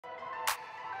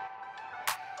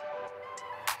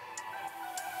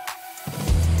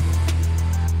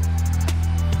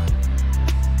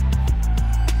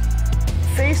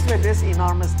this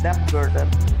enormous debt burden,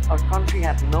 our country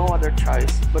had no other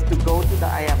choice but to go to the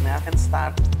IMF and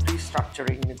start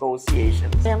restructuring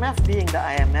negotiations. IMF, being the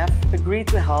IMF, agreed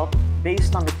to help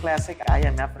based on the classic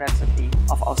IMF recipe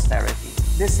of austerity.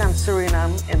 This sent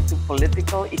Suriname into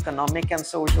political, economic, and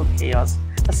social chaos.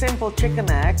 A simple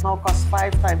chicken egg now costs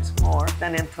 5 times more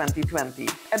than in 2020.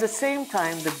 At the same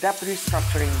time, the debt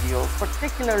restructuring deal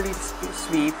particularly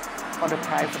sweet for the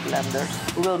private lenders,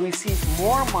 who will receive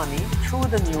more money through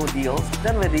the new deals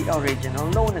than with the original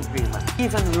loan agreement.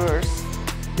 Even worse,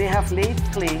 they have laid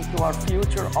claim to our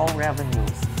future all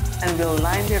revenues and will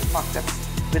line their pockets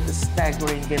with a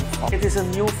staggering windfall. It is a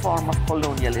new form of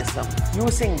colonialism,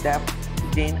 using debt to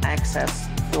gain access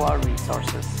to our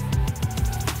resources.